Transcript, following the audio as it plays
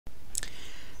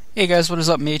Hey guys, what is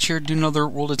up? Mage here, do another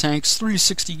World of Tanks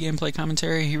 360 gameplay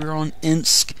commentary here on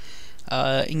Insk.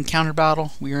 Encounter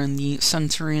battle. We are in the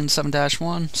Centurion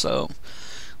 7-1, so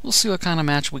we'll see what kind of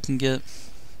match we can get.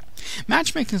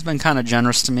 Matchmaking's been kind of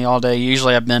generous to me all day.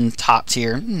 Usually I've been top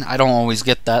tier. I don't always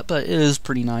get that, but it is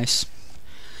pretty nice.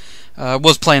 I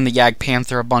was playing the Yag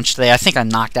Panther a bunch today. I think I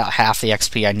knocked out half the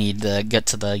XP I need to get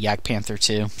to the Yag Panther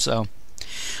too, so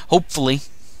hopefully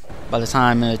by the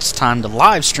time it's time to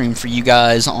live stream for you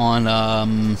guys on,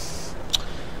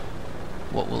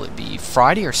 what will it be,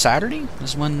 Friday or Saturday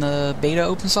is when the beta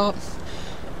opens up,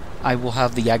 I will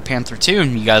have the Yag Panther 2,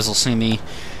 and you guys will see me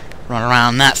run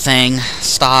around that thing,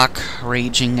 stock,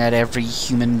 raging at every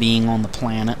human being on the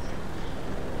planet.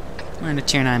 We're in a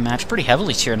Tier 9 match, pretty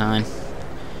heavily Tier 9.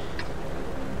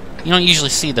 You don't usually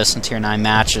see this in Tier 9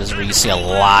 matches where you see a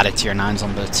lot of Tier 9s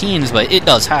on both teams, but it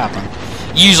does happen.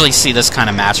 You usually see this kind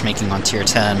of matchmaking on Tier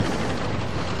 10.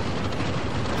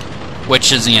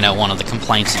 Which is, you know, one of the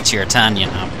complaints of Tier 10, you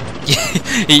know.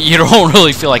 You don't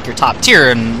really feel like you're top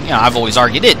tier, and, you know, I've always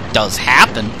argued it does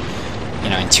happen, you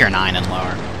know, in Tier 9 and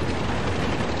lower.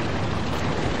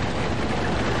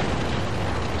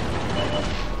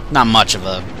 Not much of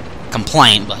a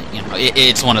complaint, but, you know,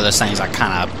 it's one of those things I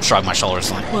kind of shrug my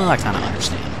shoulders like, well, I kind of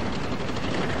understand.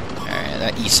 Alright,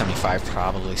 that E75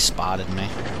 probably spotted me.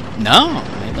 No, it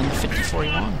may have been the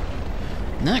 5041.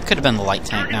 No, it could have been the light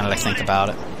tank now that I think about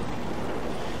it.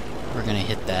 We're going to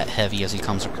hit that heavy as he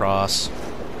comes across.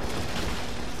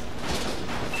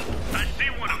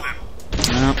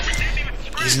 No,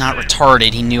 he's not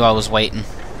retarded. He knew I was waiting.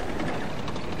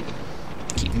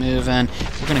 Keep moving.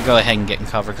 We're going to go ahead and get in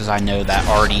cover because I know that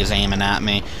Artie is aiming at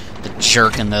me. The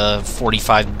jerk in the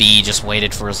 45B just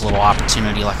waited for his little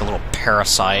opportunity like a little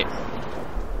parasite.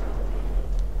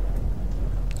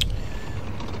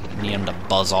 Need him to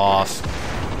buzz off.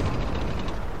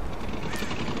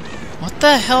 What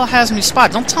the hell has me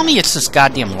spotted? Don't tell me it's this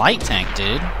goddamn light tank,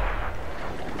 dude.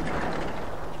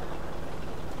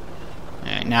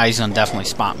 Alright, now he's gonna definitely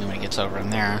spot me when he gets over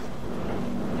in there.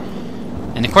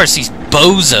 And of course these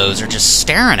bozos are just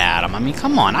staring at him. I mean,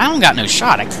 come on, I don't got no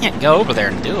shot. I can't go over there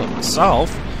and do it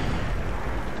myself.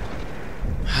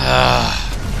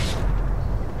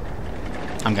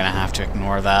 I'm gonna have to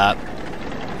ignore that.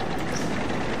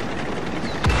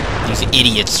 These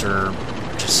idiots are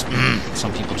just,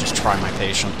 some people just try my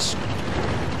patience.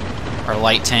 Our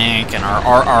light tank and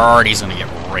our Artie's gonna get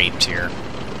raped here.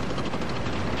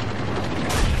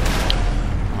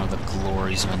 One of the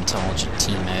glories of intelligent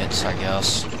teammates, I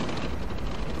guess.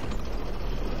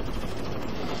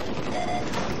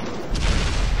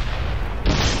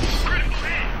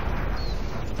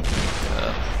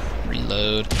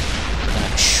 Reload. We're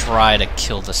gonna try to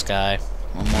kill this guy.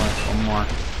 One more.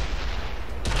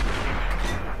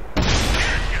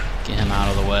 Get him out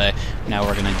of the way. Now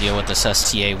we're gonna deal with this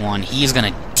STA-1. He's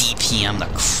gonna DPM the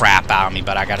crap out of me,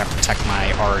 but I gotta protect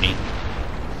my Artie.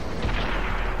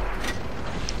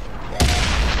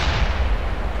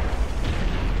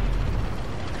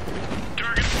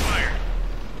 Target fire.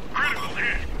 Critical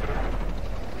hit.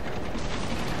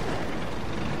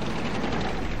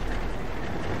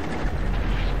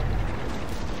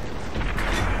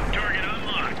 Target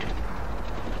unlocked.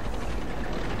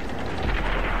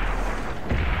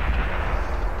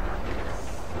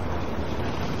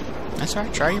 That's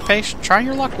alright, try your patience. Try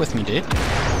your luck with me, dude.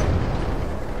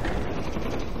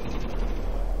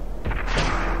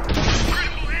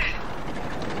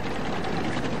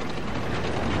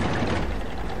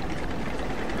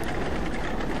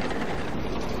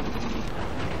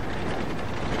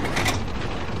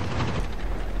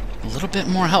 A little bit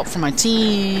more help from my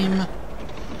team.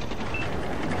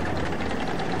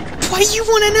 Why do you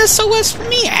want an SOS from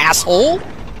me, asshole?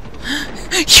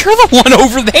 You're the one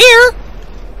over there!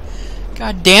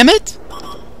 God damn it!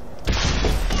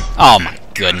 Oh my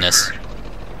goodness.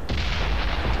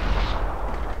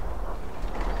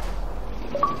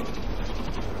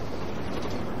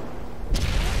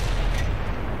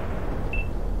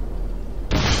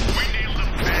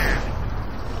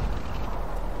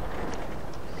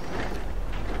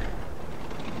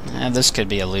 This could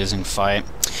be a losing fight.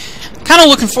 Kind of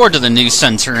looking forward to the new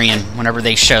Centurion whenever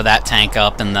they show that tank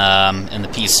up in the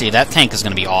PC. That tank is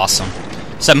going to be awesome.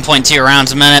 7.2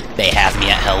 rounds a minute, they have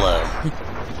me at hello.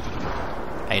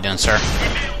 How you doing, sir?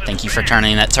 Thank you for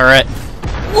turning that turret.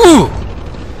 Woo!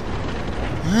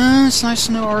 It's nice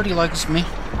to know Artie likes me.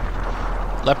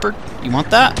 Leopard, you want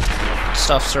that? Good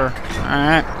stuff, sir.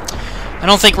 Alright. I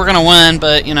don't think we're gonna win,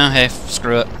 but, you know, hey,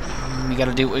 screw it. We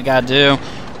gotta do what we gotta do.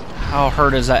 How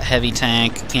hurt is that heavy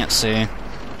tank? Can't see.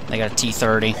 They got a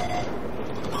T-30.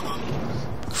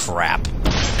 Crap.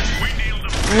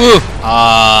 Woo!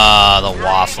 Ah, the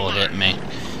waffle hit me.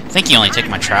 I think he only took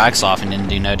my tracks off and didn't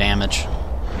do no damage.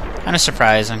 Kind of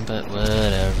surprising, but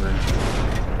whatever.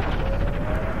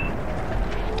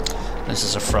 This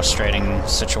is a frustrating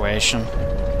situation.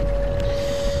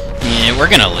 Yeah, we're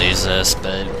gonna lose this,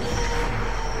 but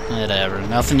whatever.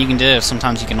 Nothing you can do.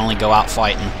 Sometimes you can only go out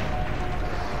fighting.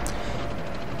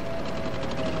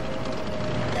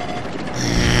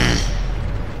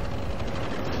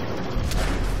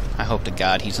 I hope to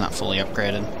God he's not fully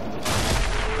upgraded.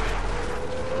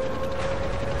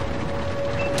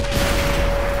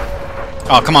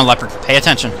 Oh, come on, Leopard. Pay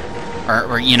attention.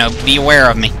 Or, you know, be aware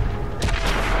of me.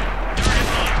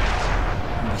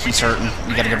 He's hurting.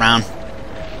 We gotta get around.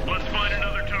 Let's find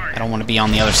another target. I don't want to be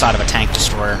on the other side of a tank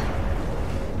destroyer.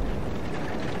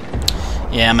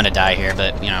 Yeah, I'm gonna die here,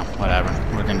 but, you know, whatever.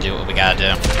 We're gonna do what we gotta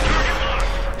do.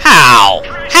 How?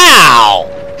 How?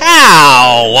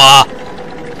 How?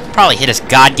 Probably hit his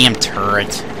goddamn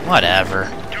turret. Whatever.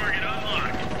 Target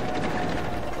unlocked.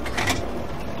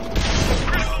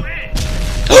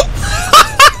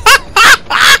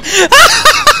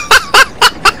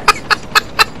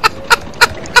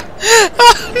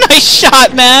 Nice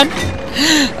shot, man!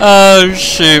 Oh,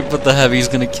 shoot, but the heavy's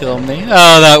gonna kill me.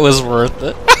 Oh, that was worth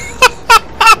it.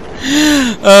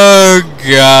 Oh,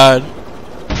 God.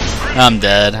 I'm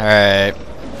dead. Alright.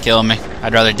 Kill me.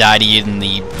 I'd rather die to you than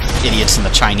the idiots in the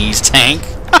Chinese tank.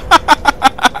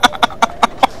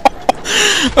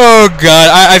 Oh, God.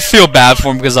 I feel bad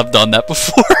for him because I've done that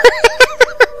before.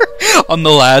 I'm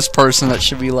the last person that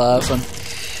should be laughing.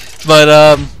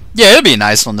 But, yeah, it'd be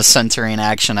nice when the Centurion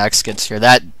Action X gets here.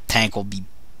 That tank will be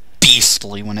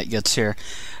beastly when it gets here.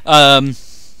 Didn't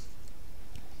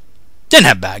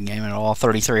have a bad game at all.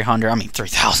 3,300. I mean,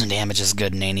 3,000 damage is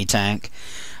good in any tank.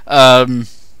 Our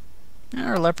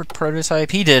Leopard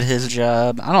prototype, he did his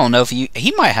job. I don't know if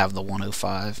he might have the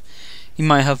 105. He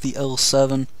might have the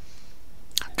L7.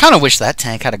 Kind of wish that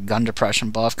tank had a gun depression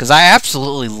buff, because I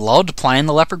absolutely loved playing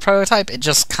the Leopard prototype. It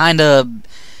just kind of,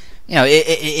 you know,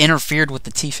 it interfered with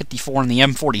the T-54 and the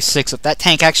M46. If that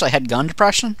tank actually had gun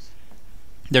depression,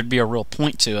 there'd be a real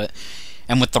point to it.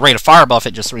 And with the rate of fire buff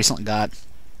it just recently got,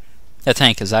 that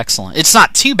tank is excellent. It's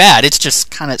not too bad. It's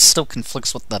just kind of still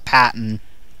conflicts with the Patton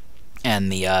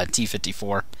and the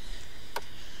T-54.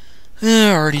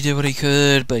 Already did what he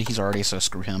could, but he's already, so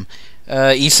screw him.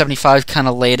 E-75 kind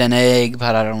of laid an egg,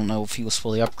 but I don't know if he was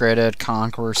fully upgraded.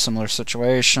 Conqueror, similar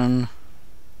situation.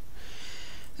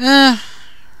 The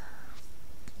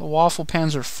Waffle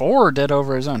Panzer IV did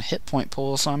over his own hit point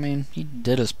pool, so I mean, he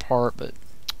did his part, but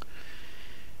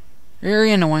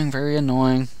very annoying, very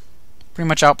annoying. Pretty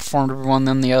much outperformed everyone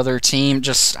in the other team.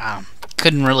 Just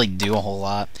couldn't really do a whole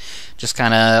lot. Just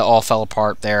kind of all fell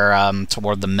apart there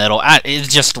toward the middle. It's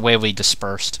just the way we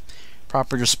dispersed.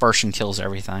 Proper dispersion kills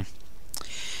everything.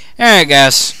 Alright,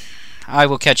 guys. I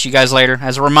will catch you guys later.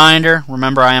 As a reminder,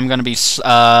 remember I am going to be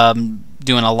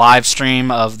doing a live stream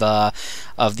of the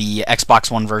Xbox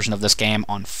One version of this game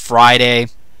on Friday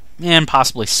and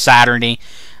possibly Saturday,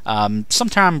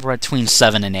 sometime between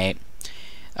 7 and 8.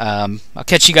 I'll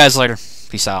catch you guys later.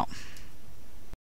 Peace out.